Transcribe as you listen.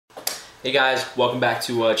Hey guys, welcome back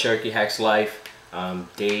to Cherokee Hacks Life.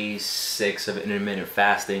 Day 6 of intermittent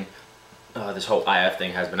fasting. This whole IF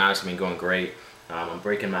thing has been honestly going great. I'm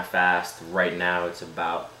breaking my fast right now. It's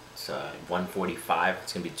about 1:45.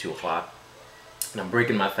 It's gonna be 2 o'clock, and I'm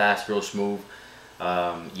breaking my fast real smooth.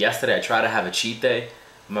 Yesterday I tried to have a cheat day.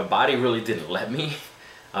 My body really didn't let me.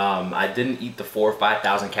 I didn't eat the 4,000 or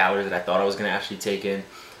 5,000 calories that I thought I was gonna actually take in.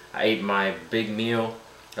 I ate my big meal,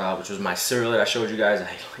 which was my cereal that I showed you guys. I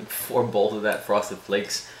ate like 4 bowls of that Frosted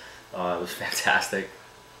Flakes. It was fantastic.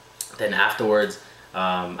 Then afterwards,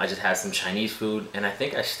 I just had some Chinese food, and I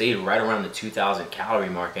think I stayed right around the 2,000 calorie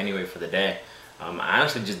mark anyway for the day. I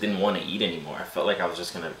honestly just didn't want to eat anymore. I felt like I was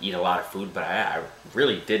just gonna eat a lot of food, but I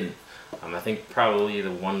really didn't. I think probably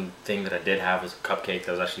the one thing that I did have was a cupcake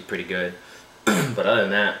that was actually pretty good. But other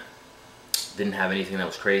than that, didn't have anything that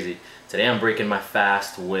was crazy. Today I'm breaking my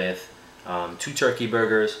fast with 2 turkey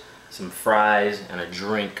burgers, some fries, and a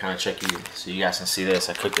drink. Kind of check you so you guys can see this.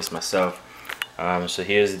 I cooked this myself. So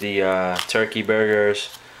here's the turkey burgers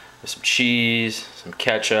with some cheese, some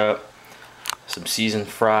ketchup, some seasoned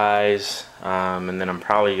fries, and then I'm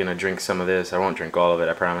probably gonna drink some of this. I won't drink all of it,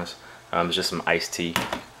 I promise. It's just some iced tea.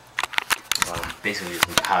 Basically just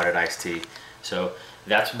some powdered iced tea. So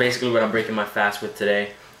that's basically what I'm breaking my fast with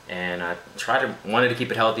today. And I wanted to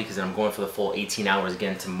keep it healthy because I'm going for the full 18 hours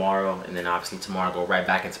again tomorrow, and then obviously tomorrow I go right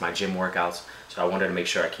back into my gym workouts. So I wanted to make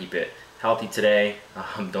sure I keep it healthy today.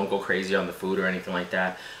 Don't go crazy on the food or anything like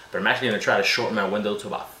that. But I'm actually going to try to shorten my window to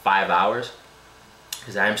about 5 hours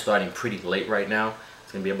because I am starting pretty late right now.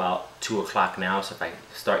 It's going to be about 2 o'clock now. So if I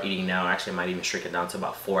start eating now, actually I might even shrink it down to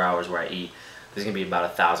about 4 hours where I eat. There's going to be about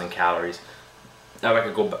 1,000 calories. Now I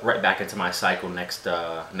could go right back into my cycle next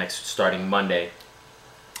starting Monday.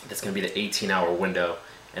 That's going to be the 18-hour window,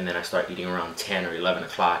 and then I start eating around 10 or 11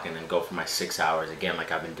 o'clock and then go for my 6 hours again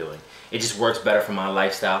like I've been doing. It just works better for my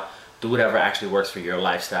lifestyle. Do whatever actually works for your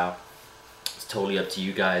lifestyle. It's totally up to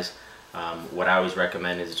you guys. What I always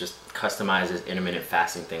recommend is just customize this intermittent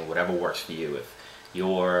fasting thing, whatever works for you. If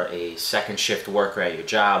you're a second shift worker at your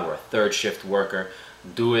job or a third shift worker,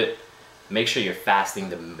 do it. Make sure you're fasting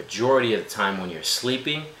the majority of the time when you're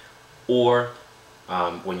sleeping, or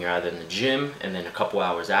when you're either in the gym and then a couple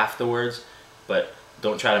hours afterwards. But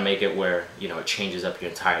don't try to make it where it changes up your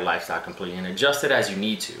entire lifestyle completely, and adjust it as you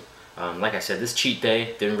need to. Like I said, this cheat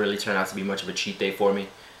day didn't really turn out to be much of a cheat day for me.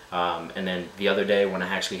 And then the other day when I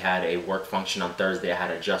actually had a work function on Thursday, I had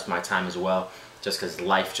to adjust my time as well, just because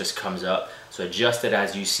life just comes up. So adjust it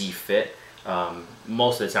as you see fit.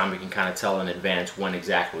 Most of the time we can kind of tell in advance when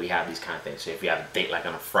exactly we have these kind of things. So if you have a date like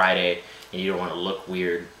on a Friday and you don't want to look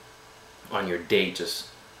weird on your date just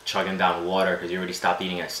chugging down water because you already stopped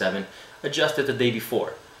eating at 7, adjust it the day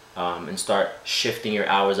before, and start shifting your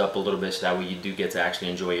hours up a little bit so that way you do get to actually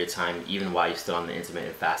enjoy your time even while you're still on the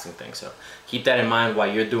intermittent fasting thing. So keep that in mind while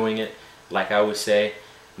you're doing it. Like I always say,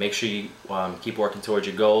 make sure you keep working towards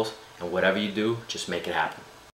your goals, and whatever you do, just make it happen.